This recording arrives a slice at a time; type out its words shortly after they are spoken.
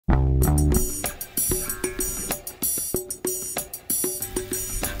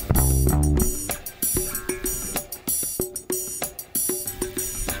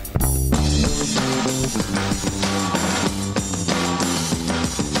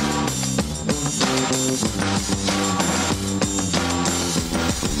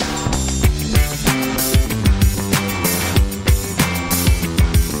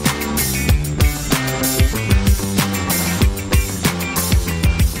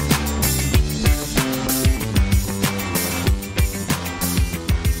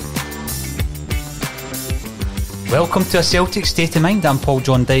Welcome to A Celtic State of Mind. I'm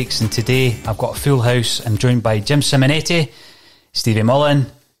John Dykes, and today I've got a full house. I'm joined by Jim Simonetti, Stevie Mullen,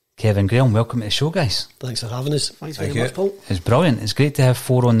 Kevin Graham. Welcome to the show, guys. Thanks for having us. Thanks very much, Paul. It's brilliant. It's great to have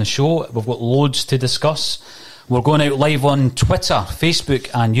four on the show. We've got loads to discuss. We're going out live on Twitter, Facebook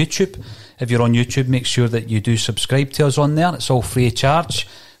and YouTube. If you're on YouTube, make sure that you do subscribe to us on there. It's all free of charge.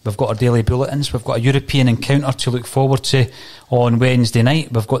 We've got our daily bulletins. We've got a European encounter to look forward to on Wednesday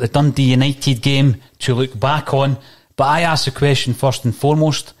night. We've got the Dundee United game to look back on. But I ask the question first and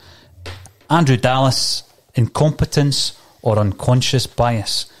foremost, Andrew Dallas, incompetence or unconscious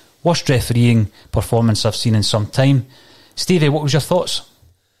bias? Worst refereeing performance I've seen in some time. Stevie, what was your thoughts?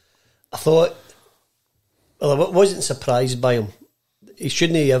 I thought, well, I wasn't surprised by him. He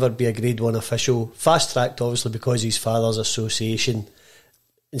shouldn't ever be a Grade 1 official. Fast-tracked, obviously, because his father's association.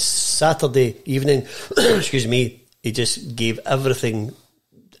 And Saturday evening, excuse me, he just gave everything.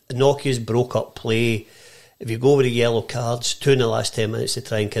 Nokia's broke up play. If you go with the yellow cards, 2 in the last 10 minutes to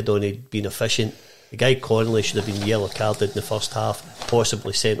try and kid on he'd been efficient. The guy Connolly should have been yellow carded in the first half,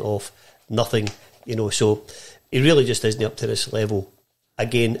 possibly sent off. Nothing, so he really just isn't up to this level.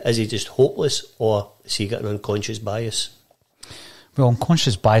 Again, is he just hopeless, or is he got an unconscious bias? Well,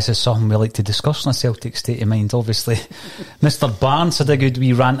 unconscious bias is something we like to discuss in A Celtic State of Mind, obviously. Mr. Barnes had a good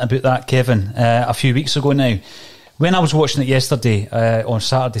wee rant about that, Kevin, a few weeks ago now. When I was watching it yesterday, on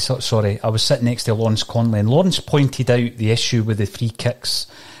Saturday, I was sitting next to Lawrence Connolly, and Lawrence pointed out the issue with the free kicks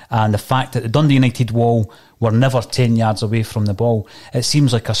and the fact that the Dundee United wall were never 10 yards away from the ball. It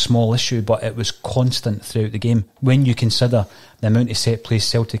seems like a small issue, but it was constant throughout the game when you consider the amount of set plays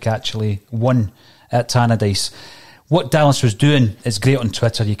Celtic actually won at Tannadice. What Dallas was doing is great on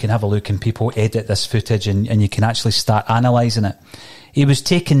Twitter. You can have a look and people edit this footage and you can actually start analysing it. He was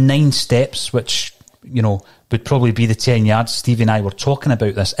taking 9 steps, which, would probably be the 10 yards. Steve and I were talking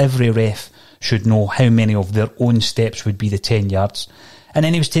about this. Every ref should know how many of their own steps would be the 10 yards. And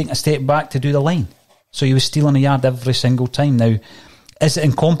then he was taking a step back to do the line. So he was stealing a yard every single time. Now, is it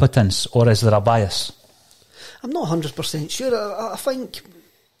incompetence or is there a bias? I'm not 100% sure. I think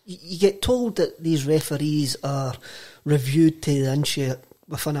you get told that these referees are reviewed to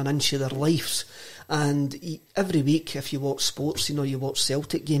within an inch of their lives. And every week, if you watch sports, you watch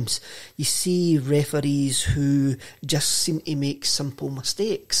Celtic games, you see referees who just seem to make simple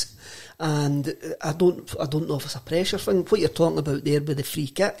mistakes. And I don't know if it's a pressure thing. What you're talking about there with the free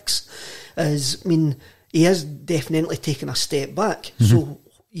kicks is, he is definitely taking a step back. Mm-hmm. So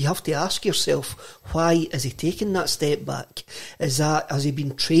you have to ask yourself, why is he taking that step back? Has he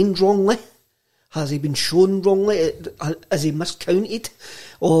been trained wrongly? Has he been shown wrongly? Has he miscounted?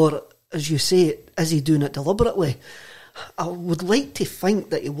 Or, as you say, is he doing it deliberately? I would like to think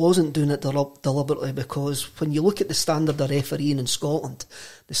that he wasn't doing it deliberately, because when you look at the standard of refereeing in Scotland,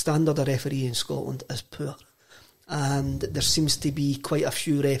 the standard of refereeing in Scotland is poor. And there seems to be quite a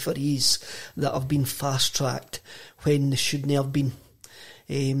few referees that have been fast-tracked when they shouldn't have been.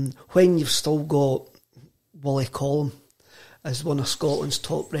 When you've still got Wally Collum as one of Scotland's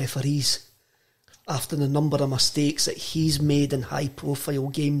top referees, after the number of mistakes that he's made in high-profile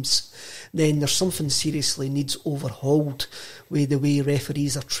games, then there's something seriously needs overhauled with the way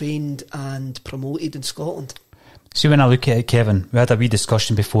referees are trained and promoted in Scotland. See, when I look at it, Kevin, we had a wee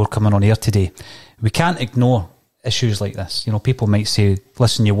discussion before coming on air today. We can't ignore issues like this. People might say,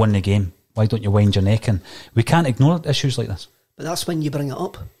 listen, you won the game, why don't you wind your neck in? We can't ignore issues like this. But that's when you bring it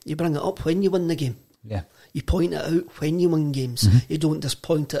up. You bring it up when you win the game. Yeah. You point it out when you win games. Mm-hmm. You don't just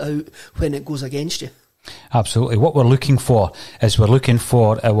point it out when it goes against you. Absolutely. What we're looking for is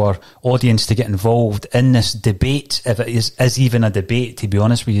our audience to get involved in this debate, if it is even a debate, to be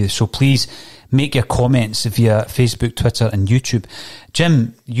honest with you. So please make your comments via Facebook, Twitter and YouTube.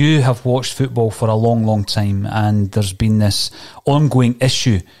 Jim, you have watched football for a long, long time, and there's been this ongoing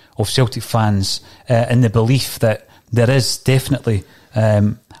issue of Celtic fans in the belief that there is definitely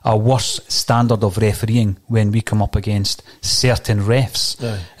a worse standard of refereeing when we come up against certain refs.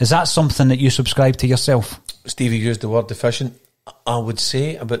 Yeah. Is that something that you subscribe to yourself? Stevie used the word deficient. I would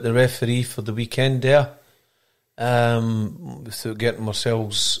say about the referee for the weekend there, without getting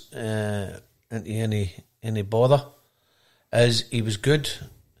ourselves into any bother, is he was good,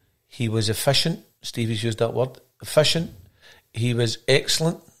 he was efficient. Stevie's used that word, efficient. He was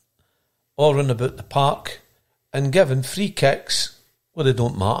excellent, all round about the park, and given free kicks where they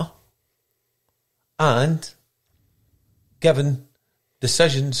don't matter, and given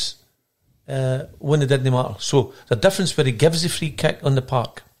decisions when they didn't matter. So the difference where he gives the free kick on the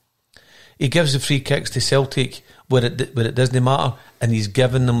park, he gives the free kicks to Celtic where it doesn't matter, and he's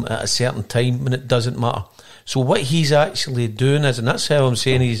giving them at a certain time when it doesn't matter. So what he's actually doing is, and that's how I'm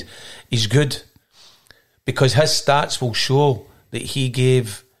saying he's good, because his stats will show that he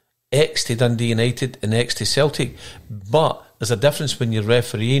gave X to Dundee United and X to Celtic. But there's a difference when you're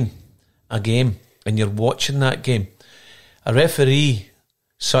refereeing a game and you're watching that game. A referee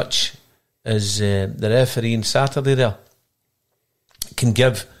such as the referee on Saturday there can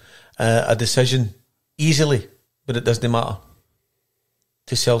give a decision easily, but it doesn't matter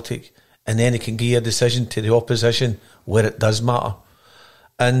to Celtic, and then he can give a decision to the opposition where it does matter.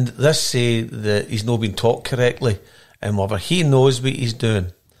 And this say that he's not been taught correctly and whatever. He knows what he's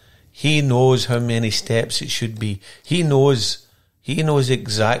doing. He knows how many steps it should be. He knows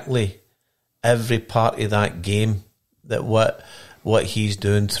exactly every part of that game, that what he's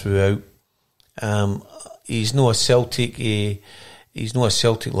doing throughout. He's not a Celtic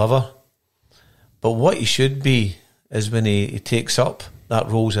lover, but what he should be is when he takes up that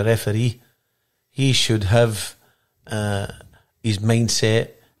role as a referee, he should have his mindset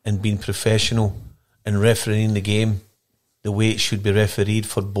and being professional and refereeing the game the way it should be refereed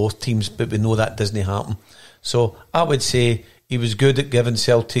for both teams, but we know that doesn't happen. So I would say he was good at giving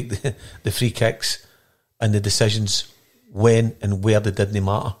Celtic the free kicks and the decisions when and where they didn't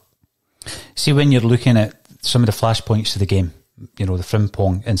matter. See, when you're looking at some of the flashpoints of the game, you know, the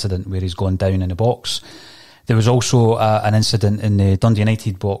Frimpong incident where he's gone down in the box, there was also an incident in the Dundee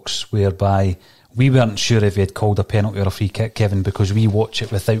United box whereby we weren't sure if he had called a penalty or a free kick, Kevin, because we watch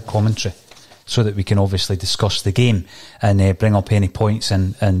it without commentary so that we can obviously discuss the game and bring up any points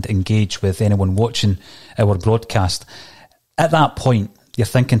and engage with anyone watching our broadcast. At that point, you're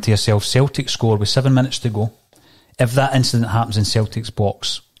thinking to yourself, Celtic score with 7 minutes to go. If that incident happens in Celtic's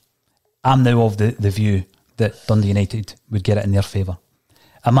box, I'm now of the view that Dundee United would get it in their favour.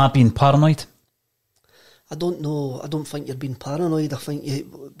 Am I being paranoid? I don't know. I don't think you're being paranoid. I think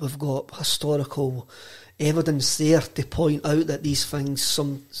we've got historical evidence there to point out that these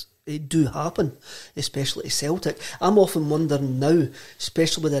things do happen, especially to Celtic. I'm often wondering now,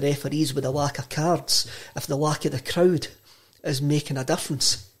 especially with the referees, with the lack of cards, if the lack of the crowd is making a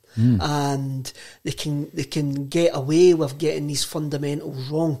difference. And they can get away with getting these fundamentals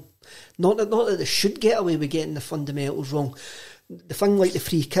wrong. Not that they should get away with getting the fundamentals wrong. The thing like the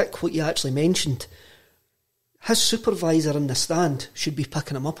free kick, what you actually mentioned, his supervisor in the stand should be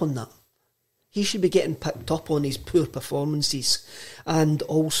picking him up on that. He should be getting picked up on his poor performances, and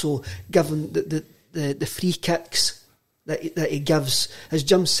also given the free kicks that he gives. As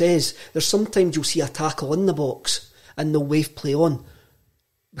Jim says, there's sometimes you'll see a tackle in the box and they'll wave play on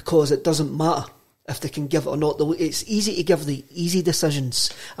because it doesn't matter if they can give it or not. It's easy to give the easy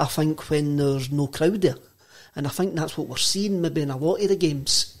decisions, I think, when there's no crowd there. And I think that's what we're seeing maybe in a lot of the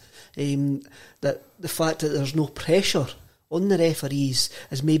games. That the fact that there's no pressure on the referees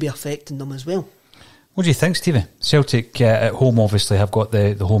is maybe affecting them as well. What do you think, Stevie? Celtic at home obviously have got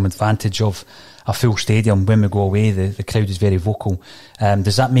the home advantage of a full stadium. When we go away, the crowd is very vocal.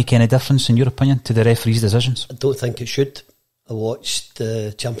 Does that make any difference, in your opinion, to the referees' decisions? I don't think it should. I watched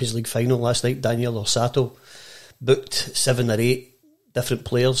the Champions League final last night. Daniel Orsato booked 7 or 8 different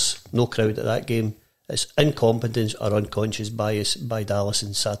players. No crowd at that game. It's incompetence or unconscious bias by Dallas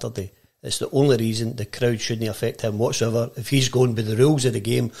on Saturday. It's the only reason the crowd shouldn't affect him whatsoever. If he's going by the rules of the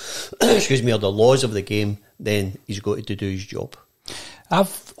game, excuse me, or the laws of the game, then he's got to do his job.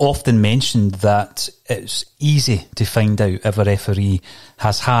 I've often mentioned that it's easy to find out if a referee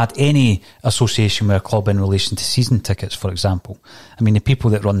has had any association with a club in relation to season tickets, for example. I mean, the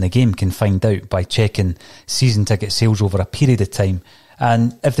people that run the game can find out by checking season ticket sales over a period of time.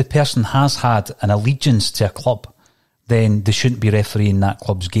 And if the person has had an allegiance to a club, then they shouldn't be refereeing that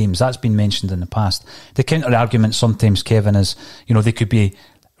club's games. That's been mentioned in the past. The counter-argument sometimes, Kevin, is, you know, they could be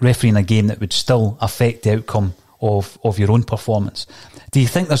refereeing a game that would still affect the outcome of your own performance. Do you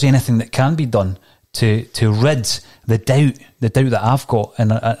think there's anything that can be done to rid the doubt that I've got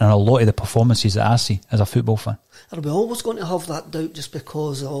in a lot of the performances that I see as a football fan? Are we always going to have that doubt just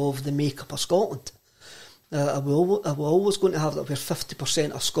because of the makeup of Scotland? Are we always going to have that where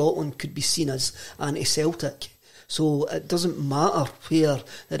 50% of Scotland could be seen as anti-Celtic? So it doesn't matter where.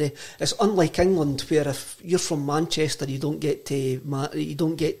 It's unlike England, where if you're from Manchester, you don't get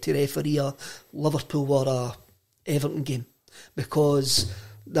to referee a Liverpool or a Everton game, because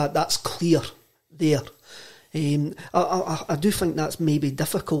that's clear there. I do think that's maybe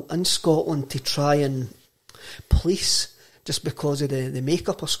difficult in Scotland to try and police, just because of the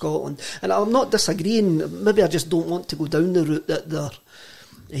makeup of Scotland. And I'm not disagreeing. Maybe I just don't want to go down the route that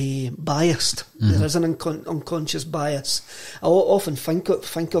they're biased. Mm-hmm. There is an unconscious bias. I often think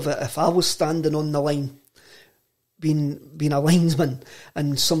of it, if I was standing on the line, being a linesman,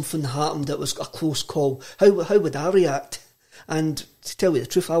 and something happened that was a close call, how would I react? And to tell you the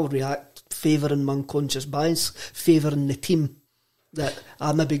truth, I would react favouring my unconscious bias, favouring the team that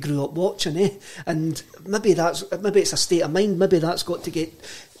I maybe grew up watching, and maybe it's a state of mind, maybe that's got to get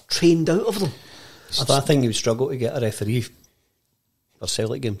trained out of them. I think you would struggle to get a referee for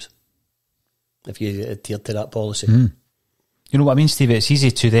Celtic games if you adhered to that policy. You know what I mean, Steve? It's easy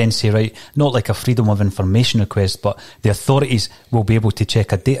to then say, right, not like a freedom of information request, but the authorities will be able to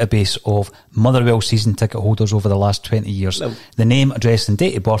check a database of Motherwell season ticket holders over the last 20 years. Well, the name, address and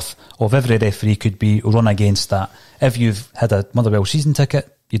date of birth of every referee could be run against that. If you've had a Motherwell season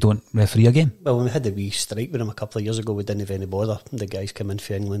ticket, you don't referee a game. Well, when we had the wee strike with him a couple of years ago, we didn't have any bother. The guys come in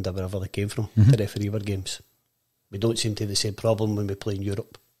from England or wherever they came from to referee our games. We don't seem to have the same problem when we play in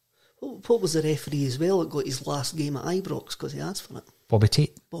Europe. What was the referee as well that got his last game at Ibrox because he asked for it? Bobby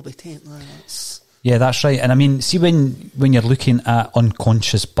Tate. That's... Yeah, that's right. And I mean, see, when you're looking at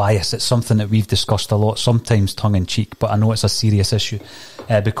unconscious bias, it's something that we've discussed a lot, sometimes tongue-in-cheek, but I know it's a serious issue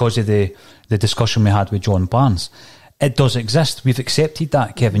because of the discussion we had with John Barnes. It does exist. We've accepted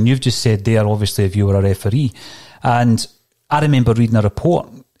that, Kevin. You've just said there, obviously, if you were a referee. And I remember reading a report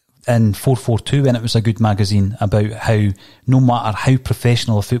in 442 when it was a good magazine about how no matter how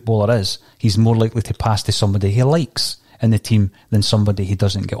professional a footballer is, he's more likely to pass to somebody he likes in the team than somebody he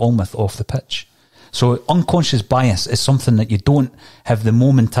doesn't get on with off the pitch. So unconscious bias is something that you don't have the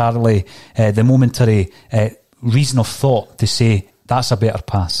momentary reason of thought to say that's a better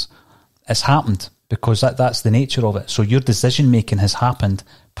pass. It's happened because that's the nature of it. So your decision making has happened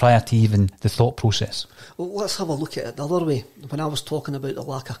prior to even the thought process. Well, let's have a look at it the other way. When I was talking about the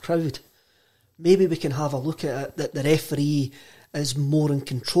lack of crowd, maybe we can have a look at it that the referee is more in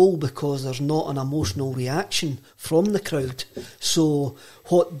control because there's not an emotional reaction from the crowd. So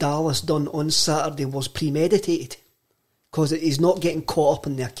what Dallas done on Saturday was premeditated because he's not getting caught up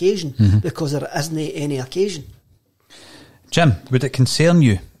in the occasion because there isn't any occasion. Jim, would it concern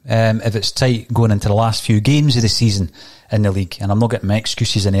you if it's tight going into the last few games of the season in the league? And I'm not getting my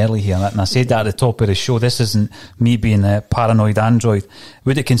excuses in early here, and I said that at the top of the show. This isn't me being a paranoid android.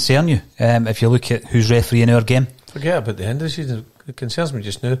 Would it concern you if you look at who's refereeing our game? Forget about the end of the season. It concerns me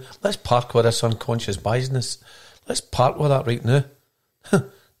just now. Let's park with this unconscious biasness. Let's park with that right now.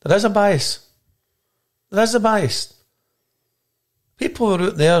 There is a bias. There is a bias. People are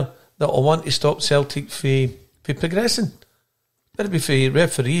out there that will want to stop Celtic for progressing. Whether it be for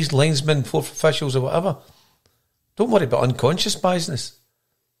referees, linesmen, fourth officials or whatever. Don't worry about unconscious biasness.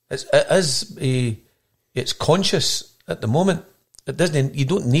 It's conscious at the moment. It doesn't. You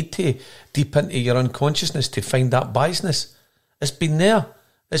don't need to deep into your unconsciousness to find that biasness. It's been there.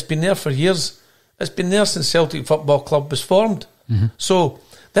 It's been there for years. It's been there since Celtic Football Club was formed. So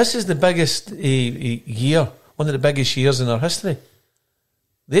this is the biggest year, one of the biggest years in our history.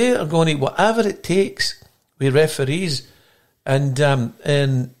 They are going to whatever it takes with referees and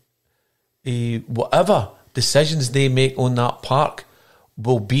whatever decisions they make on that park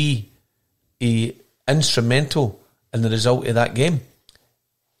will be instrumental in the result of that game.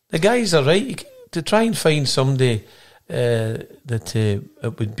 The guys are right to try and find somebody that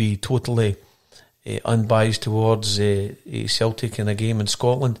it would be totally unbiased towards Celtic in a game in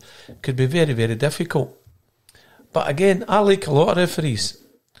Scotland. Could be very, very difficult. But again, I like a lot of referees.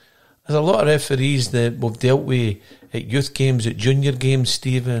 There's a lot of referees that we've dealt with at youth games, at junior games,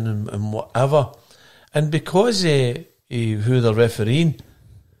 Stephen, and whatever. And because who they're refereeing,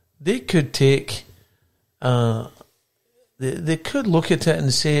 they could take... They could look at it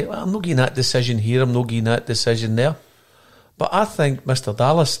and say, well, I'm not getting that decision here, I'm not getting that decision there. But I think Mr.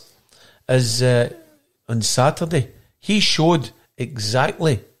 Dallas is on Saturday, he showed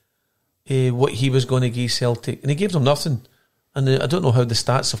exactly what he was going to give Celtic, and he gave them nothing. And I don't know how the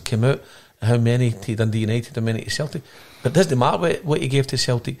stats have come out, how many to Dundee United, how many to Celtic, but it doesn't matter what he gave to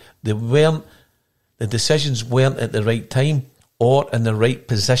Celtic. The decisions weren't at the right time or in the right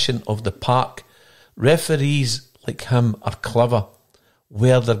position of the park. Referees like him are clever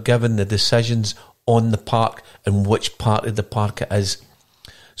where they're given the decisions on the park and which part of the park it is.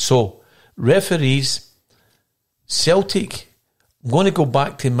 So, referees, Celtic, I'm going to go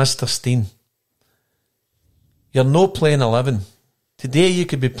back to Mr. Steen. You're not playing 11. Today you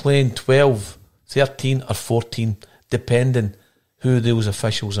could be playing 12, 13 or 14, depending who those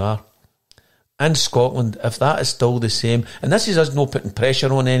officials are. In Scotland, if that is still the same, and this is us not putting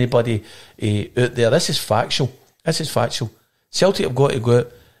pressure on anybody out there, this is factual. This is factual. Celtic have got to go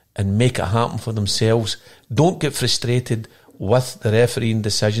out and make it happen for themselves. Don't get frustrated with the refereeing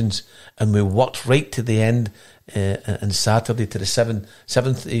decisions. And we worked right to the end on Saturday to the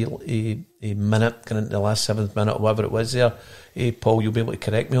seventh minute, kind of the last 7th minute, or whatever it was there. Paul, you'll be able to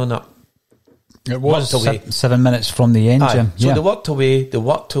correct me on that. It was 7 minutes from the end, Jim. So they worked away.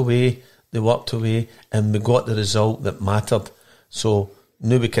 they walked away, and we got the result that mattered. So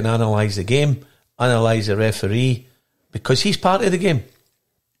now we can analyse the game, analyse the referee, because he's part of the game.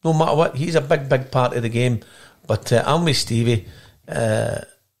 No matter what, he's a big part of the game. But I'm with Stevie,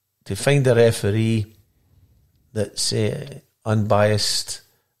 to find a referee that's unbiased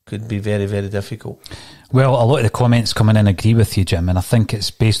could be very, very difficult. Well, a lot of the comments coming in agree with you, Jim, and I think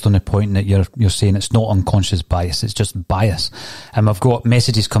it's based on the point that you're saying it's not unconscious bias, it's just bias. And I've got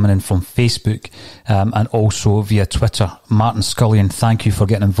messages coming in from Facebook and also via Twitter. Martin Scullion, thank you for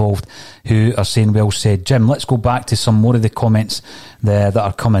getting involved, who are saying, well said. Jim, let's go back to some more of the comments that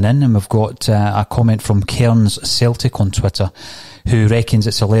are coming in, and we've got a comment from Cairns Celtic on Twitter, who reckons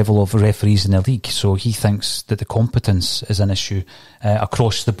it's a level of referees in the league. So he thinks that the competence is an issue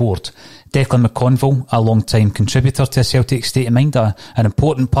across the board. Declan McConville, a long-time contributor to Celtic State of Mind, an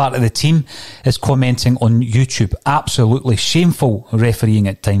important part of the team, is commenting on YouTube. Absolutely shameful refereeing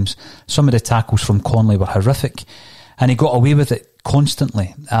at times. Some of the tackles from Connolly were horrific, and he got away with it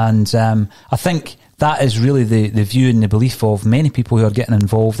constantly. And I think that is really the view and the belief of many people who are getting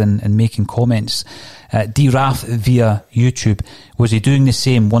involved in making comments. D. Raff via YouTube, was he doing the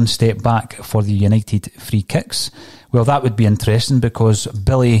same one step back for the United free kicks? Well, that would be interesting, because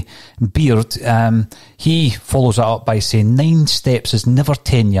Billy Beard, he follows that up by saying 9 steps is never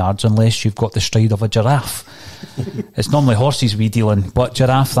 10 yards unless you've got the stride of a giraffe. It's normally horses we deal in, but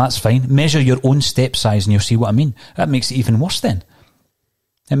giraffe, that's fine. Measure your own step size and you'll see what I mean. That makes it even worse then.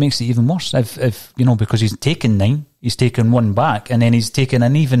 It makes it even worse if you know, because he's taken 9, he's taken 1 back, and then he's taken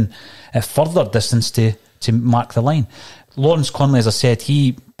an even further distance to mark the line. Lawrence Connolly, as I said,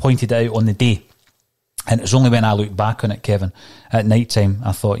 he pointed it out on the day, and it was only when I looked back on it, Kevin, at night time,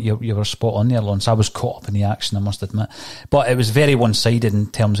 I thought you were spot on there, Lawrence. I was caught up in the action, I must admit, but it was very one-sided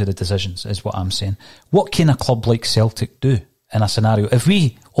in terms of the decisions, is what I'm saying. What can a club like Celtic do in a scenario if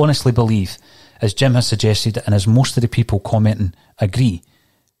we honestly believe, as Jim has suggested, and as most of the people commenting agree,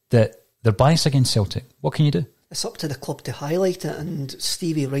 that they're biased against Celtic? What can you do? It's up to the club to highlight it, and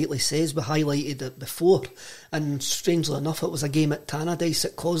Stevie rightly says we highlighted it before, and strangely enough it was a game at Tannadice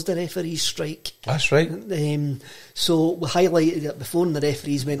that caused the referee's strike. That's right. So we highlighted it before and the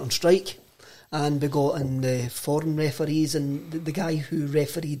referees went on strike, and we got in the foreign referees, and the guy who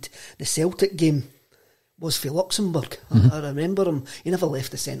refereed the Celtic game was for Luxembourg. I remember him. He never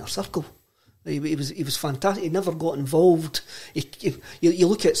left the centre circle. He was fantastic. He never got involved. You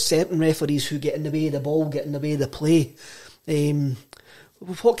look at certain referees who get in the way of the ball, get in the way of the play.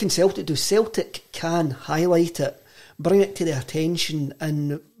 What can Celtic do? Celtic can highlight it, bring it to their attention,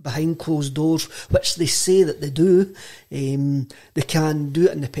 and behind closed doors, which they say that they do, they can do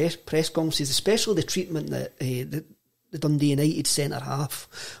it in the press conferences, especially the treatment that the Dundee United centre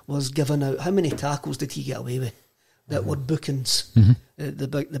half was given out. How many tackles did he get away with that were bookings?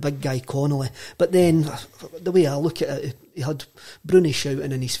 The big guy Connolly. But then the way I look at it, he had Bruni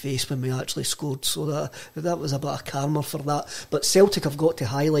shouting in his face when we actually scored, so that was a bit of karma for that. But Celtic have got to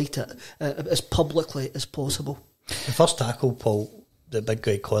highlight it as publicly as possible. The first tackle, Paul, the big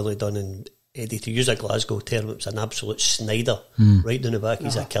guy Connolly done, and Eddie, to use a Glasgow term, it was an absolute snider right down the back of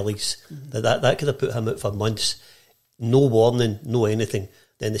his Achilles. That could have put him out for months. No warning, no anything.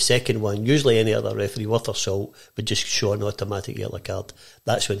 Then the second one, usually any other referee worth their salt would just show an automatic yellow card.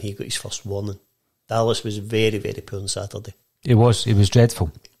 That's when he got his first warning. Dallas was very, very poor on Saturday. It was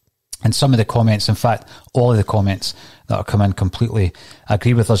dreadful. And some of the comments, in fact, all of the comments that are coming completely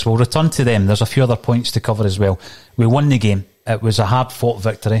agree with us. We'll return to them. There's a few other points to cover as well. We won the game. It was a hard-fought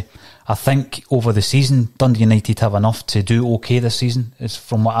victory. I think over the season, Dundee United have enough to do okay this season, is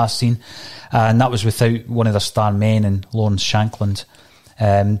from what I've seen. And that was without one of their star men in Lawrence Shankland.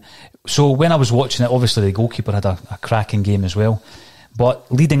 So when I was watching it, obviously the goalkeeper had a cracking game as well.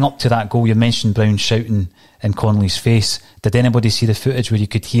 But leading up to that goal, you mentioned Brown shouting in Connolly's face. Did anybody see the footage where you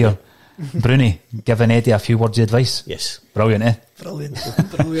could hear Bruni giving Eddie a few words of advice? Yes. Brilliant, eh? Brilliant,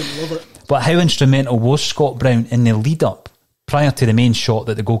 love it. But how instrumental was Scott Brown in the lead up prior to the main shot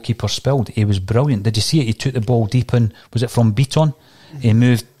that the goalkeeper spilled? He was brilliant. Did you see it? He took the ball deep in, was it from Beaton? He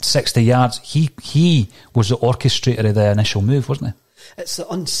moved 60 yards. He was the orchestrator of the initial move, wasn't he? It's the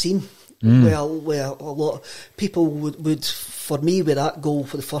unseen. Well, where a lot of people would, for me, with that goal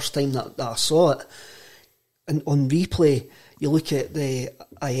for the first time that I saw it, and on replay, you look at the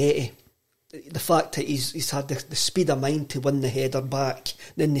Aieti, the fact that he's had the speed of mind to win the header back,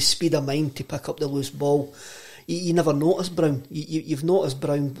 then the speed of mind to pick up the loose ball. You never notice Brown. You've noticed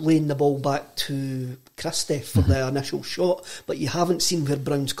Brown laying the ball back to Christie for the initial shot, but you haven't seen where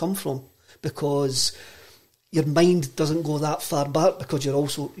Brown's come from, because your mind doesn't go that far back because you're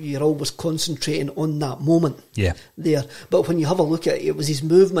always concentrating on that moment there. But when you have a look at it, it was his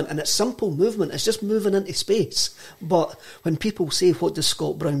movement, and it's simple movement. It's just moving into space. But when people say, what does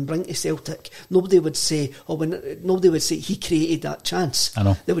Scott Brown bring to Celtic? Nobody would say he created that chance. I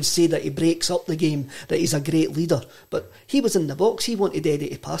know. They would say that he breaks up the game, that he's a great leader. But he was in the box. He wanted Eddie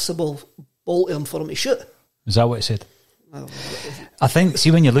to pass the ball to him for him to shoot. Is that what he said? I think,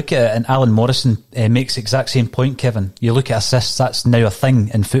 see, when you look at it, and Alan Morrison makes the exact same point, Kevin, you look at assists, that's now a thing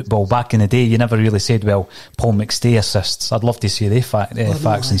in football. Back in the day, you never really said, well, Paul McStay assists. I'd love to see the facts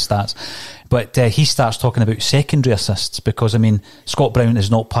and stats. But he starts talking about secondary assists because, I mean, Scott Brown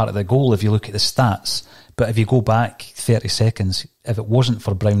is not part of the goal if you look at the stats. But if you go back 30 seconds, if it wasn't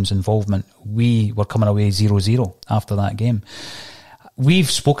for Brown's involvement, we were coming away 0-0 after that game.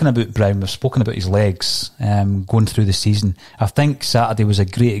 We've spoken about Brown, we've spoken about his legs going through the season. I think Saturday was a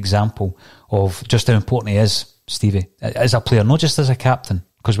great example of just how important he is, Stevie, as a player, not just as a captain,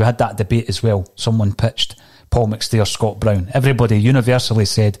 because we had that debate as well. Someone pitched Paul McStay or Scott Brown. Everybody universally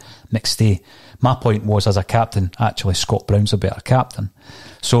said McStay. My point was, as a captain, actually Scott Brown's a better captain.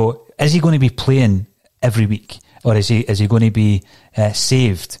 So is he going to be playing every week, or is he going to be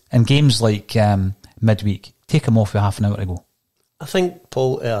saved in games like midweek? Take him off with half an hour to go. I think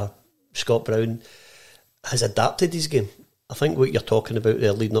Scott Brown has adapted his game. I think what you're talking about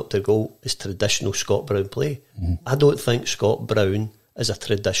there leading up to the goal is traditional Scott Brown play. Mm-hmm. I don't think Scott Brown is a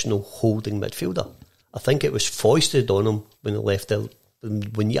traditional holding midfielder. I think it was foisted on him when he left,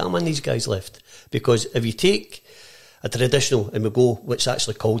 when Yam and these guys left. Because if you take a traditional and we go what's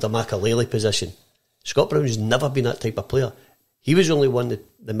actually called a Makalele position, Scott Brown has never been that type of player. He was the only one,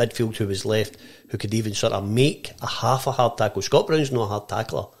 the midfield who was left, who could even sort of make a half a hard tackle. Scott Brown's not a hard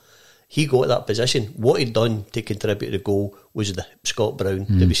tackler. He got that position. What he'd done to contribute to the goal was the Scott Brown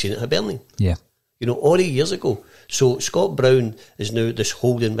that we seen at Hibernian. Yeah. You know, all 8 years ago. So Scott Brown is now this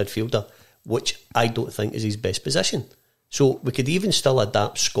holding midfielder, which I don't think is his best position. So we could even still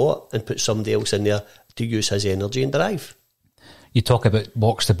adapt Scott and put somebody else in there to use his energy and drive. You talk about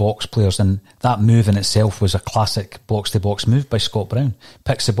box-to-box players, and that move in itself was a classic box-to-box move by Scott Brown.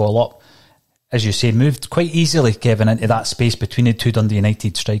 Picks the ball up, as you say, moved quite easily, Kevin, into that space between the two Dundee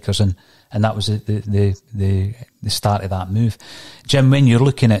United strikers, and that was the start of that move. Jim, when you're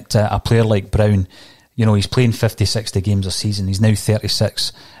looking at a player like Brown, you know, he's playing 50, 60 games a season, he's now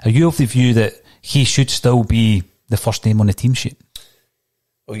 36. Are you of the view that he should still be the first name on the team sheet?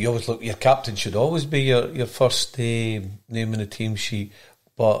 Well, you always look. Your captain should always be your first name in the team sheet.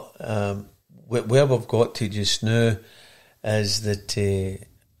 But where we've got to just now is that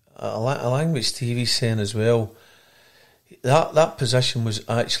along with Stevie's saying as well, that position was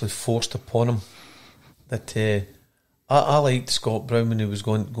actually forced upon him. That I liked Scott Brown when he was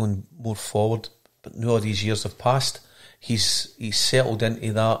going more forward, but now all these years have passed. He's settled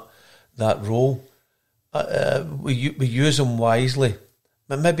into that role. We use him wisely.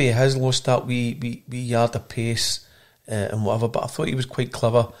 Maybe he has lost that wee yard of pace and whatever, but I thought he was quite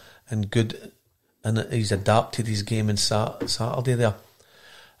clever and good, and he's adapted his game on Saturday there.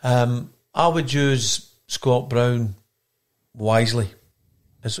 I would use Scott Brown wisely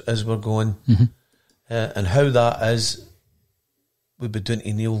as we're going, and how that is, we'd be doing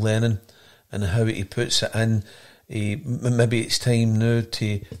to Neil Lennon and how he puts it in. Maybe it's time now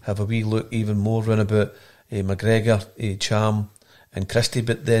to have a wee look even more round about McGregor, Cham and Christie,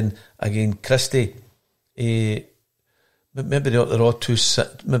 but then again Christie, maybe they're all two,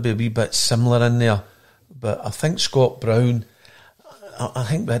 maybe a wee bit similar in there, but I think Scott Brown, I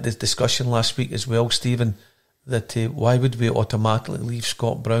think we had this discussion last week as well, Stephen, that why would we automatically leave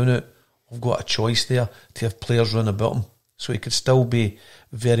Scott Brown out? We've got a choice there to have players run about him, so he could still be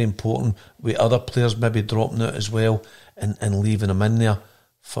very important with other players maybe dropping out as well and leaving him in there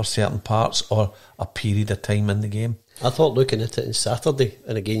for certain parts or a period of time in the game. I thought looking at it on Saturday,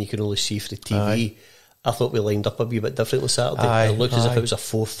 and again you can only see for the TV, Aye. I thought we lined up a wee bit differently Saturday. It looked as if it was a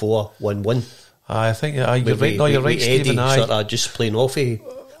 4-4-1-1. I think you're right. No, you're right, Stephen. Sort of just playing off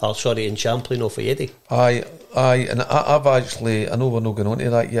and Cham playing off of Eddie. Aye, and I've actually, I know we're not going on to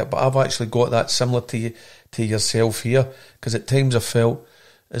that yet, but I've actually got that similar to yourself here, because at times I felt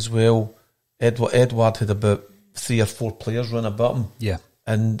as well Edward had about 3 or 4 players run about him. Yeah.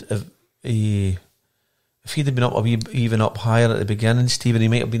 And if he'd have been even up higher at the beginning, Stephen, he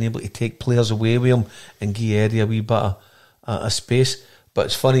might have been able to take players away with him and give Eddie a wee bit of space. But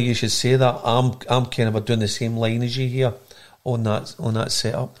it's funny you should say that. I'm kind of doing the same line as you here on that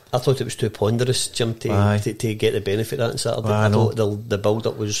setup. I thought it was too ponderous, Jim, to get the benefit of that on Saturday. I thought the build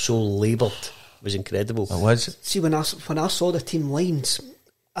up was so laboured. It was incredible. It was. See, when I saw the team lines,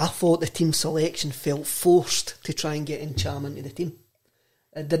 I thought the team selection felt forced to try and get Encham into the team.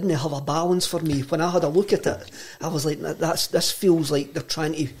 It didn't have a balance for me. When I had a look at it, I was like, this feels like they're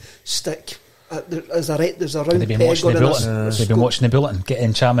trying to stick. There's a round peg on it. They've been watching the Bulletin, get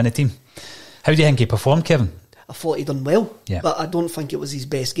Encham in the team. How do you think he performed, Kevin? I thought he done well, yeah. But I don't think it was his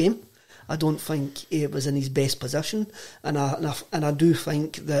best game. I don't think it was in his best position, and I do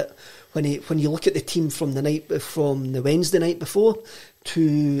think that when you look at the team from the Wednesday night before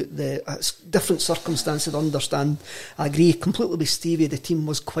to the different circumstances, I understand. I agree completely with Stevie. The team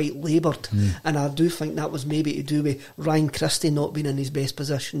was quite laboured, and I do think that was maybe to do with Ryan Christie not being in his best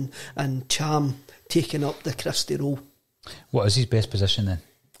position and Cham taking up the Christie role. What is his best position then,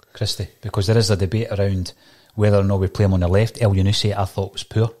 Christie? Because there is a debate around whether or not we play him on the left. El Yunusi, I thought, was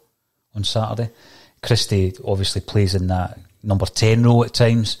poor on Saturday. Christie obviously plays in that number 10 role at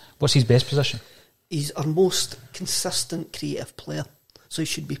times. What's his best position? He's our most consistent creative player, so he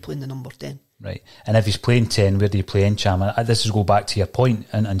should be playing the number 10. Right. And if he's playing 10, where do you play Encham? This is go back to your point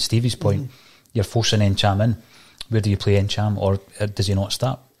and Stevie's point. You're forcing Encham in. Where do you play Encham, or does he not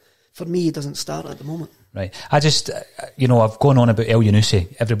start? For me, he doesn't start at the moment. Right. I just, I've gone on about El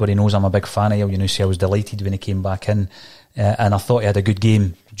Yunusi. Everybody knows I'm a big fan of El Yunusi. I was delighted when he came back in, and I thought he had a good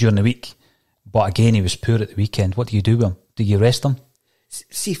game during the week. But again, he was poor at the weekend. What do you do with him? Do you rest him?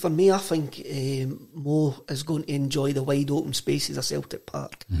 See, for me, I think Mo is going to enjoy the wide open spaces of Celtic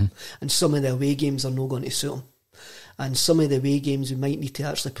Park, and some of the away games are not going to suit him. And some of the away games we might need to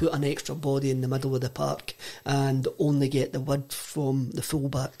actually put an extra body in the middle of the park and only get the width from the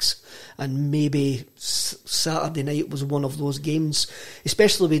fullbacks. And maybe Saturday night was one of those games,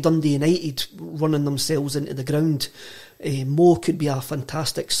 especially with Dundee United running themselves into the ground. Mo could be a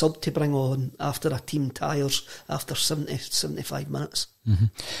fantastic sub to bring on after a team tires after 70-75 minutes.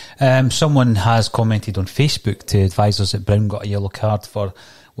 Someone has commented on Facebook to advise us that Brown got a yellow card for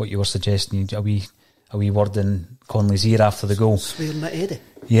what you were suggesting. A wee word in Conley's ear after the goal. Swearing at Eddie.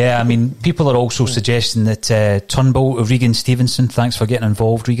 Yeah, I mean, people are also suggesting that Turnbull of Regan Stevenson, thanks for getting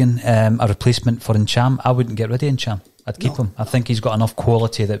involved, Regan, a replacement for Encham. I wouldn't get rid of Encham. I'd keep him. I think he's got enough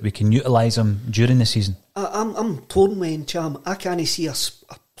quality that we can utilise him during the season. I'm torn with Encham. I can't see a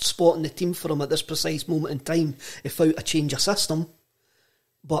spot in the team for him at this precise moment in time without a change of system.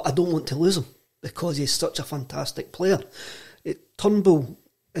 But I don't want to lose him because he's such a fantastic player. Turnbull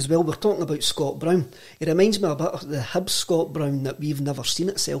as well, we're talking about Scott Brown. It reminds me a bit of the Hibs Scott Brown that we've never seen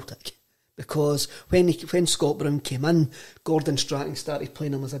at Celtic. Because when Scott Brown came in, Gordon Strachan started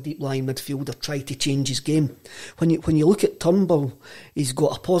playing him as a deep-lying midfielder, tried to change his game. When you look at Turnbull, he's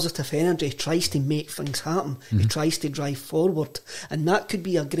got a positive energy, he tries to make things happen, he tries to drive forward, and that could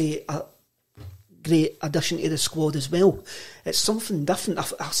be a great addition to the squad as well. It's something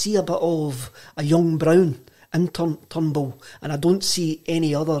different. I see a bit of a young Brown in Turnbull, and I don't see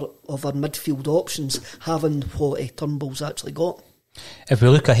any other of our midfield options having what Turnbull's actually got. If we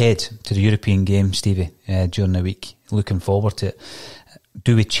look ahead to the European game, Stevie, during the week, looking forward to it,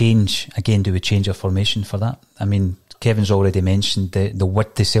 do we change our formation for that? I mean, Kevin's already mentioned the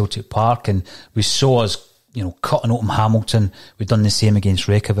width to Celtic Park, and we saw us, cutting open Hamilton. We've done the same against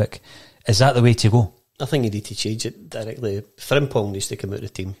Reykjavik. Is that the way to go? I think you need to change it directly. Frimpong needs to come out of the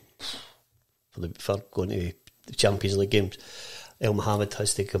team for going to the Champions League games. El Mohammed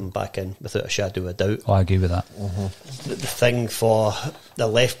has to come back in without a shadow of a doubt. Oh, I agree with that. The thing for the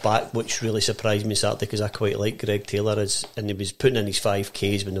left back, which really surprised me Saturday, because I quite like Greg Taylor, and he was putting in his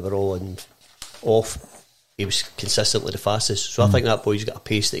 5Ks when they were all off. He was consistently the fastest. So I think that boy's got a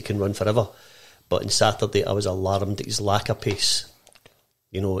pace that he can run forever. But on Saturday, I was alarmed at his lack of pace.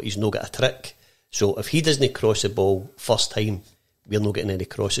 He's not got a trick. So if he doesn't cross the ball first time, we're not getting any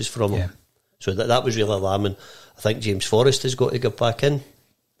crosses from him. Yeah. So that was really alarming. I think James Forrest has got to get back in.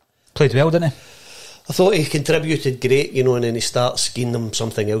 Played well, didn't he? I thought he contributed great, and then he starts giving them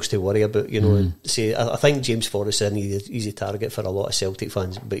something else to worry about, I think James Forrest is an easy target for a lot of Celtic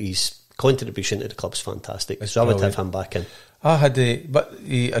fans, but his contribution to the club's fantastic. So I would have him back in. I had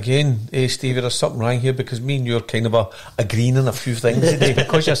Stevie, there's something wrong here, because me and you're kind of agreeing on a few things today.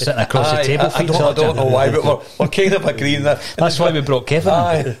 Because you're sitting across the table. I don't know why, but we're kind of agreeing that. That's why we brought Kevin.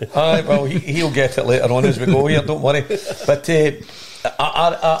 Aye, well, he'll get it later on as we go here, don't worry. But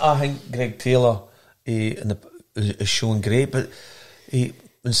I think Greg Taylor is showing great, but he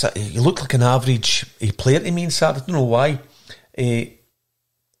looked like an average player to me on Saturday. I don't know why.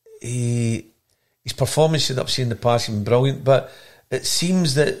 His performance that I've seen in the past has been brilliant, but it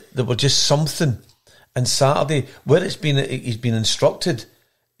seems that there was just something on Saturday where he's been instructed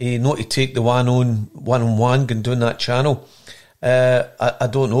not to take the one-on-one going down that channel. I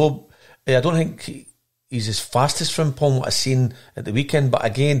don't know. I don't think he's as fast as Frimpong, what I seen at the weekend. But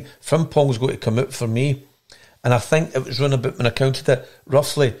again, Frimpong's going to come out for me. And I think it was run about, when I counted it,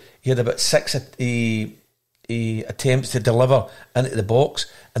 roughly, he had about 6 attempts to deliver into the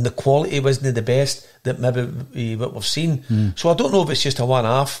box, and the quality wasn't the best that maybe what we've seen. So I don't know if it's just a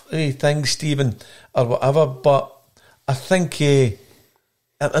one-off thing, Stephen, or whatever, but I think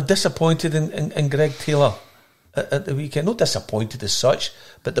I'm disappointed in Greg Taylor at the weekend. Not disappointed as such,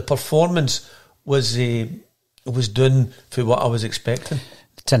 but the performance was done for what I was expecting.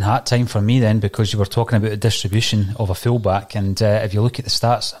 It's in hat time for me then, because you were talking about the distribution of a fullback, and if you look at the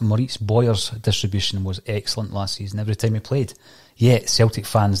stats, Maurice Boyer's distribution was excellent last season every time he played, yet Celtic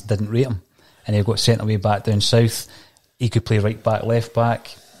fans didn't rate him, and he got sent away back down south. He could play right back, left back.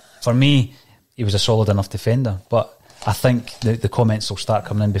 For me, he was a solid enough defender, but I think the comments will start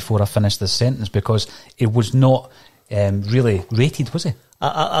coming in before I finish this sentence, because he was not really rated, was he?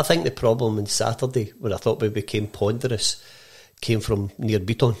 I think the problem on Saturday, when I thought we became ponderous, came from near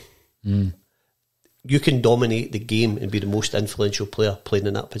Beaton. You can dominate the game and be the most influential player playing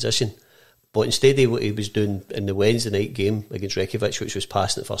in that position, but instead of what he was doing in the Wednesday night game against Reykjavik, which was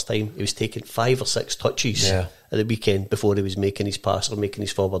passing the first time, he was taking 5 or 6 touches at the weekend before he was making his pass or making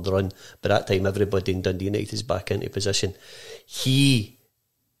his forward run. By that time, everybody in Dundee United is back into position. He,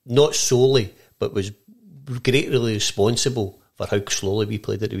 not solely, but was greatly responsible for how slowly we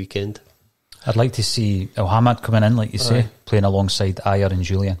played at the weekend. I'd like to see Elhamad coming in, like you say, playing alongside Ayer and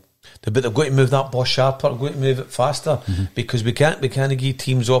Julian. But they've got to move that ball sharper, they've got to move it faster, because we can't give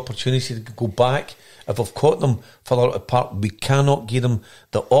teams the opportunity to go back. If we've caught them further apart, we cannot give them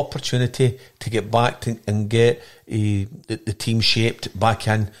the opportunity to get back and get the team shaped back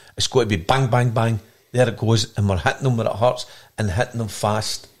in. It's got to be bang, bang, bang. There it goes, and we're hitting them where it hurts and hitting them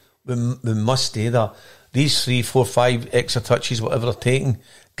fast. We must stay there. These 3, 4, 5 extra touches, whatever they're taking,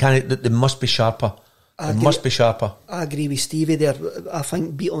 they must be sharper. Must be sharper. I agree with Stevie there. I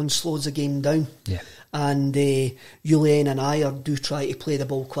think Beaton slows the game down. Yeah. And Julian and Ayer do try to play the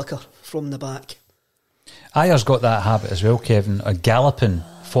ball quicker from the back. Ayer's got that habit as well, Kevin, of galloping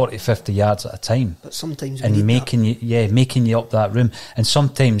 40, 50 yards at a time. But sometimes and making you up that room. And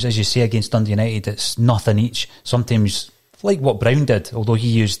sometimes, as you say, against Dundee United, it's nothing each. Sometimes, like what Brown did, although he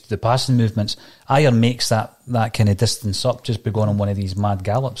used the passing movements, Ayer makes that kind of distance up just by going on one of these mad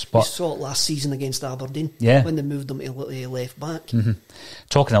gallops. But we saw it last season against Aberdeen, when they moved them to left back.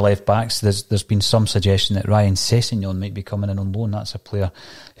 Talking of left backs, there's been some suggestion that Ryan Sessegnon might be coming in on loan. That's a player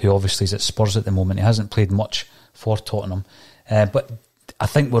who obviously is at Spurs at the moment. He hasn't played much for Tottenham, but I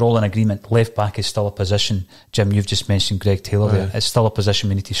think we're all in agreement. Left back is still a position. Jim, you've just mentioned Greg Taylor there. It's still a position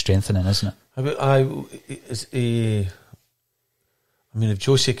we need to strengthen in, isn't it? I mean, if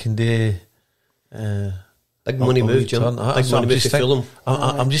Josie can do big money move, Jim. Big money move to Fulham.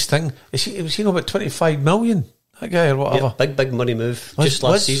 I'm just thinking, was he about 25 million? That guy or whatever. Yeah, big money move. Just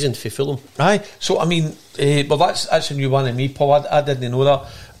last season for Fulham. Aye. So I mean, well, that's a new one in me, Paul. I didn't know that,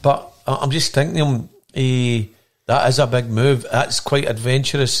 but I'm just thinking that is a big move. That's quite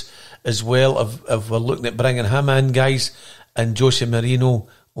adventurous as well. If we're looking at bringing him in, guys, and Jose Mourinho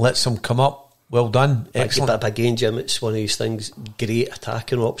lets him come up. Well done, excellent. But again, Jim, it's one of these things. Great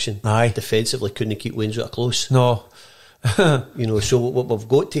attacking option. Aye. Defensively, couldn't keep Wainsworth close. No. So we've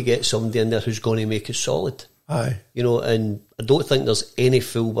got to get somebody in there who's going to make us solid. Aye. And I don't think there's any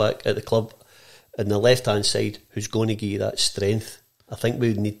fullback at the club on the left hand side who's going to give you that strength. I think we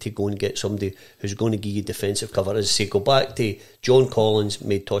would need to go and get somebody who's going to give you defensive cover. As I say, go back to John Collins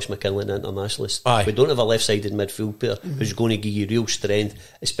made Tosh McKinley an internationalist. Aye. We don't have a left-sided midfield player who's going to give you real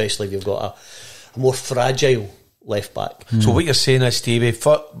strength, especially if you've got a more fragile left back. So what you're saying is, Stevie,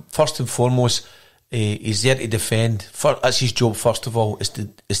 first and foremost, he's there to defend. That's his job. First of all, is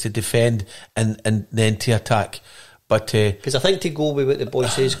to defend and then to attack. But because I think, to go with what the boy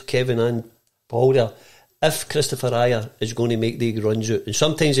says, Kevin and Paul there, if Christopher Ayer is going to make the runs out, and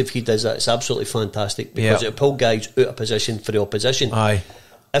sometimes if he does that, it's absolutely fantastic, because it'll pull guys out of position for the opposition. Aye.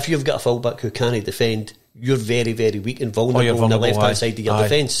 If you've got a fullback who can't defend, you're very, very weak and vulnerable on the left hand side of your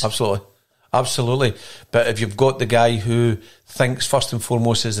defence. Absolutely. But if you've got the guy who thinks first and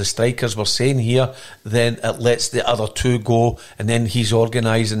foremost as the strikers we're saying here, then it lets the other two go, and then he's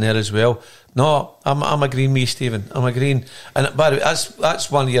organising there as well. No, I'm agreeing with you, Stephen. I'm agreeing. And by the way, that's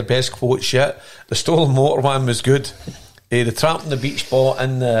one of your best quotes yet. The stolen motor one was good. The tramp on the beach ball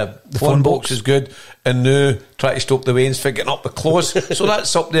in the phone box is good. And now try to stop the Waynes for getting up the clothes. So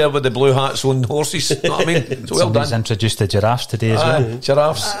that's up there with the blue hats on horses. You know what I mean? So well done. Somebody's introduced the giraffes today as well.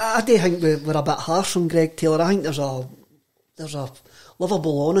 Giraffes. I do think we're a bit harsh on Greg Taylor. I think there's a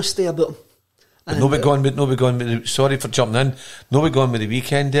lovable honesty about him. Nobody going with. Sorry for jumping in. Nobody going with the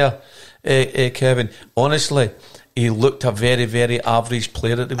weekend there, Kevin. Honestly, he looked a very, very average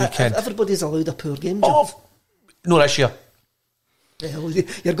player at the weekend. Everybody's allowed a poor game, John. No, this year.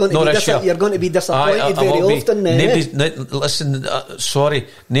 You're going to be disappointed very often. Listen, sorry,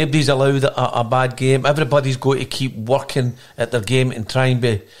 nobody's allowed a bad game. Everybody's got to keep working at their game and trying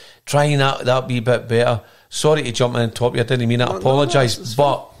that wee bit better. Sorry to jump in on top of you, I didn't mean to apologise,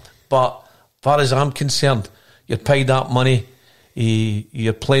 but far as I'm concerned, you're paid that money,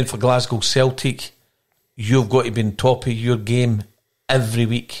 you're playing for Glasgow Celtic, you've got to be on top of your game every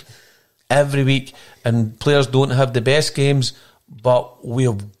week, and players don't have the best games, but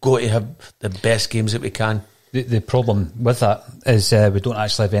we've got to have the best games that we can. The problem with that is we don't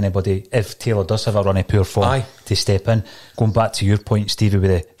actually have anybody, if Taylor does have a run of poor form, to step in. Going back to your point, Stevie,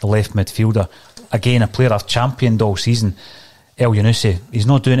 with the left midfielder, again, a player I've championed all season, El Yunusi. He's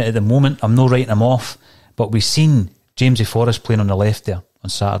not doing it at the moment. I'm not writing him off, but we've seen Jamesy Forrest playing on the left there on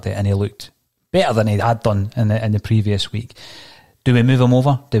Saturday, and he looked better than he had done in the previous week. Do we move him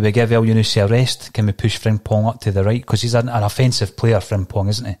over? Do we give El Yunusi a rest? Can we push Frimpong up to the right? Because he's an offensive player, Frimpong,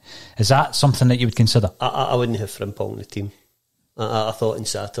 isn't he? Is that something that you would consider? I wouldn't have Frimpong in the team. I thought on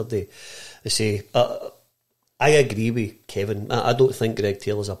Saturday, they say, I agree with Kevin. I don't think Greg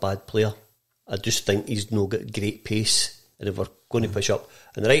Taylor's a bad player. I just think he's not got great pace, and if we're going to push up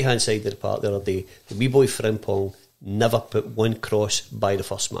on the right hand side of the park the other day, the wee boy Frimpong never put one cross by the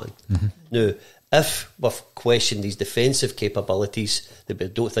first man. Now, if we've questioned his defensive capabilities, that we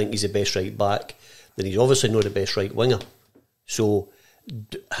don't think he's the best right back, then he's obviously not the best right winger. So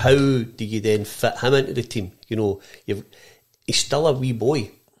how do you then fit him into the team? You know, he's still a wee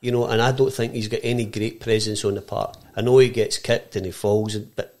boy, you know, and I don't think he's got any great presence on the park. I know he gets kicked and he falls,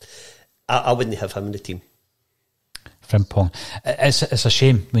 but I wouldn't have him in the team. Frimpong. It's a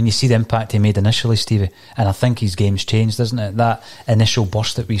shame when you see the impact he made initially, Stevie, and I think his game's changed, isn't it? That initial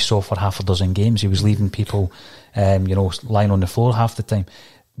burst that we saw for half a dozen games, he was leaving people lying on the floor half the time.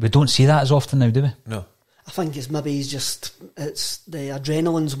 We don't see that as often now, do we? No. I think it's the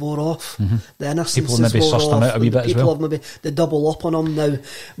adrenaline's wore off, the innocence people maybe wore sussed off, him out a wee bit as well. People have maybe they double up on him now,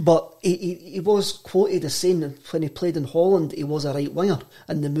 but he was quoted as saying that when he played in Holland he was a right winger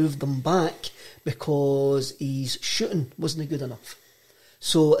and they moved him back because his shooting wasn't good enough.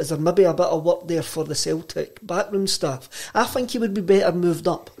 So is there maybe a bit of work there for the Celtic backroom staff? I think he would be better moved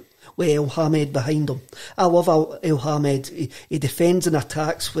up with El Hamed behind him. I love El Hamed. He defends and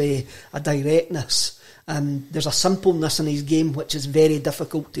attacks with a directness. There's a simpleness in his game which is very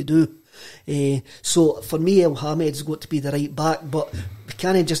difficult to do. So for me, El Hamed's got to be the right back, but we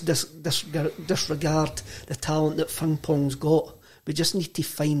can't just disregard the talent that Frimpong's got. We just need to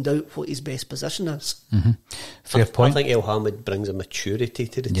find out what his best position is. Fair point. I think El Hamed brings a maturity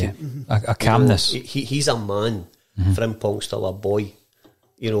to the team. A calmness. He's a man. Frimpong's still a boy.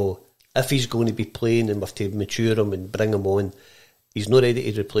 You know, if he's going to be playing and we have to mature him and bring him on, he's not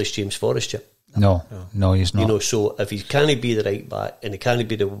ready to replace James Forrest yet. No, he's not. You know, so if he can't be the right back and he can't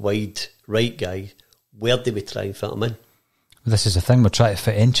be the wide right guy, where do we try and fit him in? This is the thing, we're trying to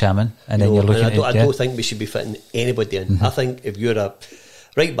fit in Chairman, and then you're looking at I don't think we should be fitting anybody in. I think if you're a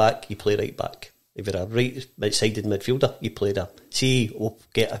right back, you play right back. If you're a right-sided midfielder, you play there. See, we'll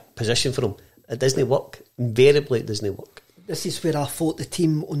get a position for him. It doesn't work. Invariably, it doesn't work. This is where I thought the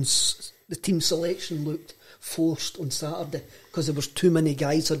team selection looked forced on Saturday because there was too many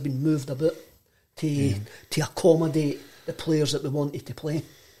guys had been moved about to accommodate the players that we wanted to play.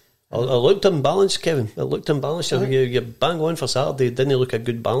 It looked unbalanced, Kevin. It looked unbalanced. You bang on for Saturday. It didn't look a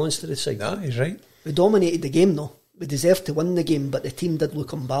good balance to the side. No, he's right. We dominated the game, though. We deserved to win the game, but the team did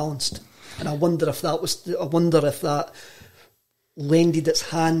look unbalanced. And I wonder if that lended its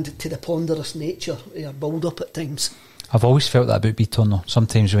hand to the ponderous nature of build up at times. I've always felt that about Beaton, though.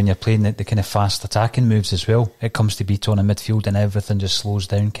 Sometimes when you're playing the kind of fast attacking moves as well, it comes to Beaton in midfield and everything just slows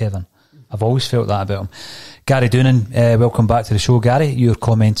down, Kevin. I've always felt that about him. Gary Doonan, welcome back to the show, Gary. You're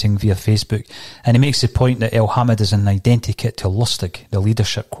commenting via Facebook, and he makes the point that El Hamed is an identikit to Lustig, the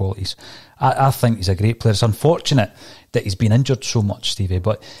leadership qualities. I think he's a great player. It's unfortunate that he's been injured so much, Stevie,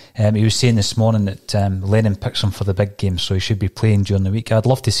 but he was saying this morning that Lennon picks him for the big game, so he should be playing during the week. I'd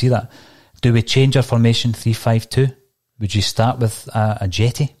love to see that. Do we change our formation 3-5-2? Would you start with a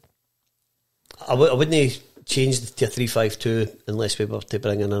jetty? I wouldn't change to a 3-5-2 unless we were to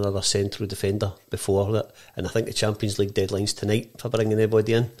bring in another central defender before that. And I think the Champions League deadline's tonight for bringing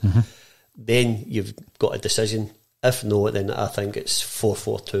anybody in. Then you've got a decision. If no, then I think it's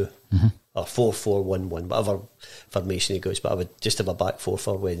 4-4-2 or 4-4-1-1, whatever formation he goes. But I would just have a back four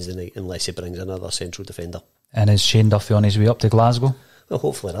for Wednesday night unless he brings another central defender. And is Shane Duffy on his way up to Glasgow? Well,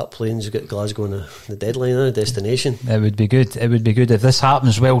 hopefully that plane's got Glasgow on the deadline, destination. It would be good. It would be good. If this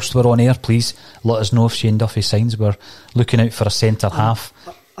happens whilst we're on air, please let us know if Shane Duffy signs. We're looking out for a centre half.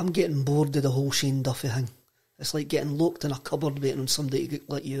 I'm getting bored of the whole Shane Duffy thing. It's like getting locked in a cupboard waiting on somebody to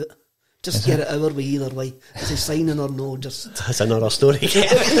let you out. Just get it our way either way. Is he signing or no? Just that's another story.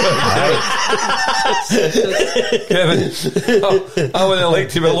 Kevin, I wouldn't like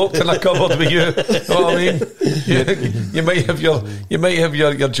to be locked in a cupboard with you. You know what I mean? You might have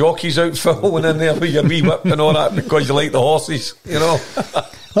your jockey's outfit on in there with your wee whip and all that because you like the horses. You know.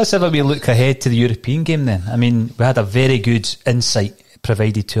 Let's have a wee look ahead to the European game then. I mean, we had a very good insight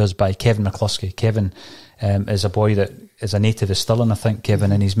provided to us by Kevin McCluskey. Kevin is a boy that is a native of Stirling, I think,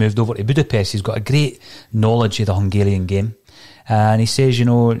 Kevin, and he's moved over to Budapest. He's got a great knowledge of the Hungarian game. And he says,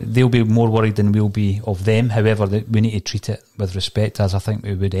 they'll be more worried than we'll be of them. However, we need to treat it with respect, as I think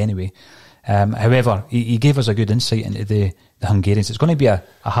we would anyway. However, he gave us a good insight into the Hungarians. It's going to be a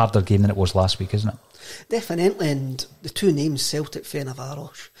harder game than it was last week, isn't it? Definitely, and the two names, Celtic,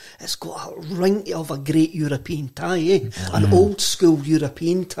 Fenerbahce, it's got a ring of a great European tie, an old school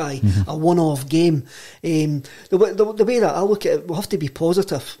European tie, a one-off game. The way that I look at it, we'll have to be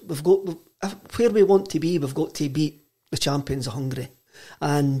positive. We've got where we want to be. We've got to beat the champions of Hungary,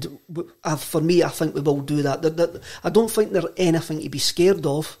 and for me, I think we will do that. I don't think there's anything to be scared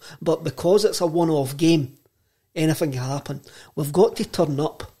of, but because it's a one-off game, anything can happen. We've got to turn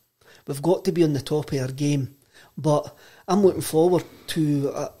up. We've got to be on the top of our game, but I'm looking forward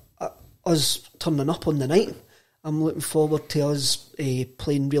to us turning up on the night. I'm looking forward to us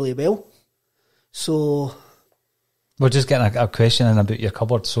playing really well. So we're just getting a question in about your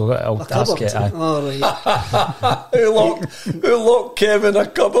cupboard, so I'll ask it. Oh, right. Who locked Kevin a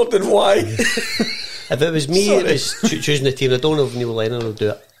cupboard and why? If it was me, it was choosing the team. I don't know if Neil Lennon will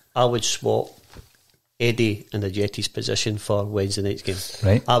do it. I would swap Eddie in the Jetty's position for Wednesday night's game.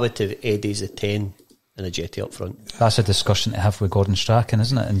 Right. I would have Eddie as a 10 and a Jetty up front. That's a discussion to have with Gordon Strachan,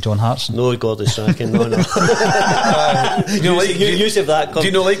 isn't it? And John Hartson. No, Gordon Strachan. No. Do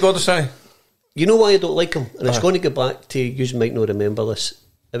you not like Gordon Strachan? You know why I don't like him? And it's going to go back to, you might not remember this.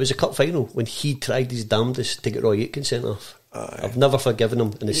 It was a cup final when he tried his damnedest to get Roy Aitken sent off. I've never forgiven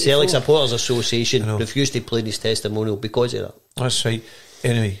him. And the Celtic Supporters Association refused to play his testimonial because of that. That's right.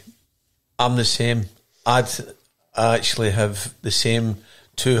 Anyway, I'm the same. I actually have the same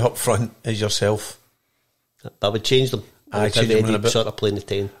two up front as yourself. I would change them. I would have Eddie sort of playing the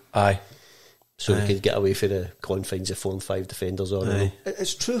 10. Aye. So we could get away from the confines of 4 and 5 defenders.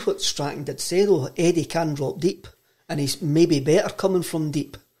 It's true what Strachan did say though. Eddie can drop deep, and he's maybe better coming from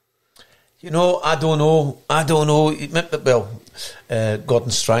deep. I don't know. Well,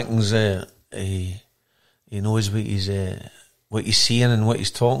 Gordon Strachan's he knows what he's seeing and what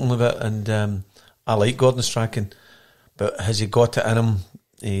he's talking about, and I like Gordon Strachan, but has he got it in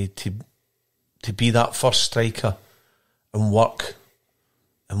him to be that first striker and work?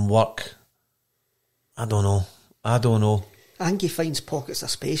 I don't know. I think he finds pockets of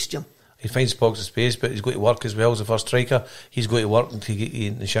space, Jim. He finds pockets of space, but he's got to work as well as the first striker. He's got to work to get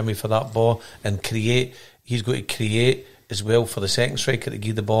in the shimmy for that ball and create. He's got to create as well for the second striker to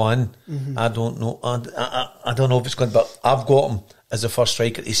give the ball in. Mm-hmm. I don't know. I don't know if it's going, but I've got him as the first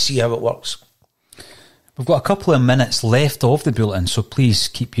striker to see how it works. We've got a couple of minutes left of the bulletin, so please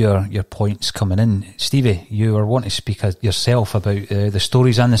keep your points coming in. Stevie, you are wanting to speak yourself about the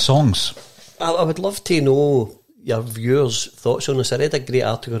stories and the songs. I would love to know your viewers' thoughts on this. I read a great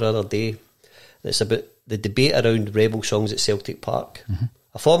article the other day that's about the debate around rebel songs at Celtic Park. Mm-hmm.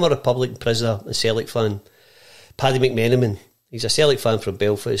 A former Republican prisoner and Celtic fan, Paddy McMenamin, he's a Celtic fan from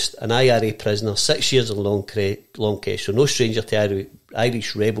Belfast, an IRA prisoner, 6 years in long case, so no stranger to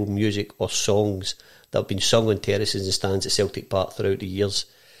Irish rebel music or songs that have been sung on terraces and stands at Celtic Park throughout the years.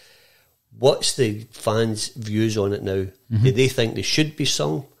 What's the fans' views on it now? Mm-hmm. Do they think they should be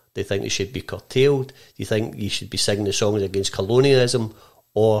sung? Do you think they should be curtailed? Do you think you should be singing the songs against colonialism,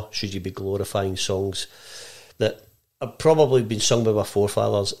 or should you be glorifying songs that have probably been sung by our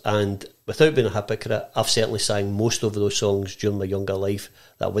forefathers? And without being a hypocrite, I've certainly sang most of those songs during my younger life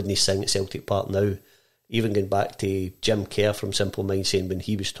that I wouldn't sing at Celtic Park now. Even going back to Jim Kerr from Simple Minds saying when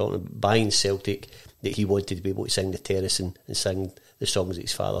he was talking about buying Celtic that he wanted to be able to sing the terrace and sing the songs that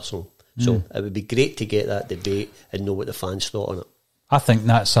his father sung. So it would be great to get that debate and know what the fans thought on it. I think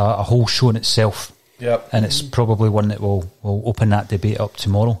that's a whole show in itself. Yep. And it's probably one that will open that debate up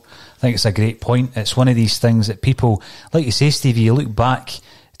tomorrow. I think it's a great point. It's one of these things that people, like you say, Stevie, you look back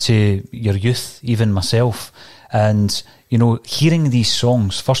to your youth, even myself, and you know, hearing these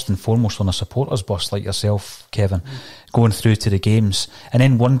songs first and foremost on a supporters bus like yourself, Kevin, going through to the games, and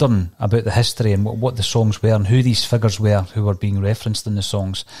then wondering about the history and what the songs were and who these figures were who were being referenced in the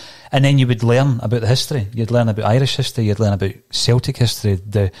songs. And then you would learn about the history. You'd learn about Irish history. You'd learn about Celtic history,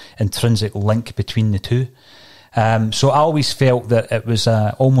 the intrinsic link between the two. So I always felt that it was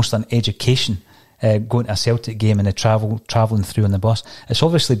almost an education, going to a Celtic game and the travelling through on the bus. It's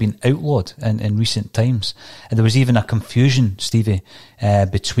obviously been outlawed in recent times. And there was even a confusion, Stevie,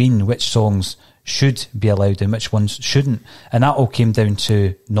 between which songs should be allowed and which ones shouldn't. And that all came down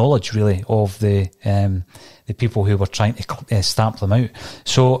to knowledge, really, of the people who were trying to stamp them out.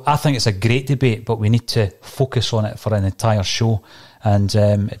 So I think it's a great debate, but we need to focus on it for an entire show. And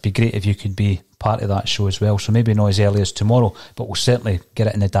it'd be great if you could be part of that show as well. So maybe not as early as tomorrow, but we'll certainly get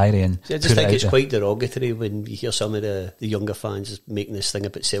it in the diary. And I just think it's quite derogatory when you hear some of the younger fans making this thing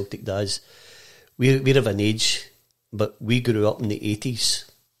about Celtic dads. We're of an age, but we grew up in the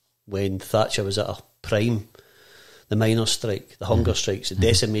 80s when Thatcher was at her prime. The miners' strike, the hunger strikes, the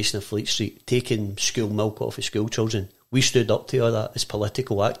decimation of Fleet Street, taking school milk off of school children. We stood up to all that as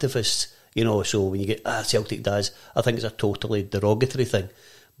political activists. You know, so when you get Celtic dads, I think it's a totally derogatory thing.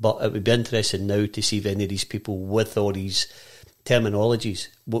 But it would be interesting now to see if any of these people with all these terminologies,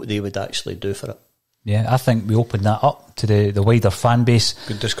 what they would actually do for it. Yeah, I think we opened that up to the wider fan base.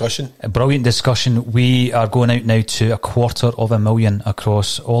 Good discussion. A brilliant discussion. We are going out now to 250,000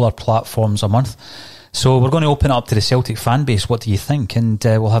 across all our platforms a month. So we're going to open it up to the Celtic fan base. What do you think? And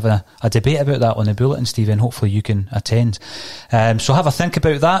we'll have a debate about that on the Bulletin, Stephen. Hopefully you can attend. So have a think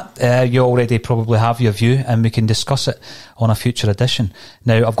about that. You already probably have your view, and we can discuss it on a future edition.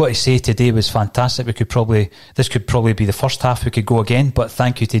 Now, I've got to say today was fantastic. This could probably be the first half. We could go again, but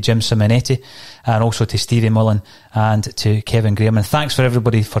thank you to Jim Simonetti and also to Stevie Mullen and to Kevin Graham. And thanks for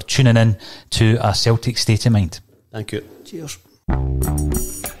everybody for tuning in to a Celtic State of Mind. Thank you. Cheers.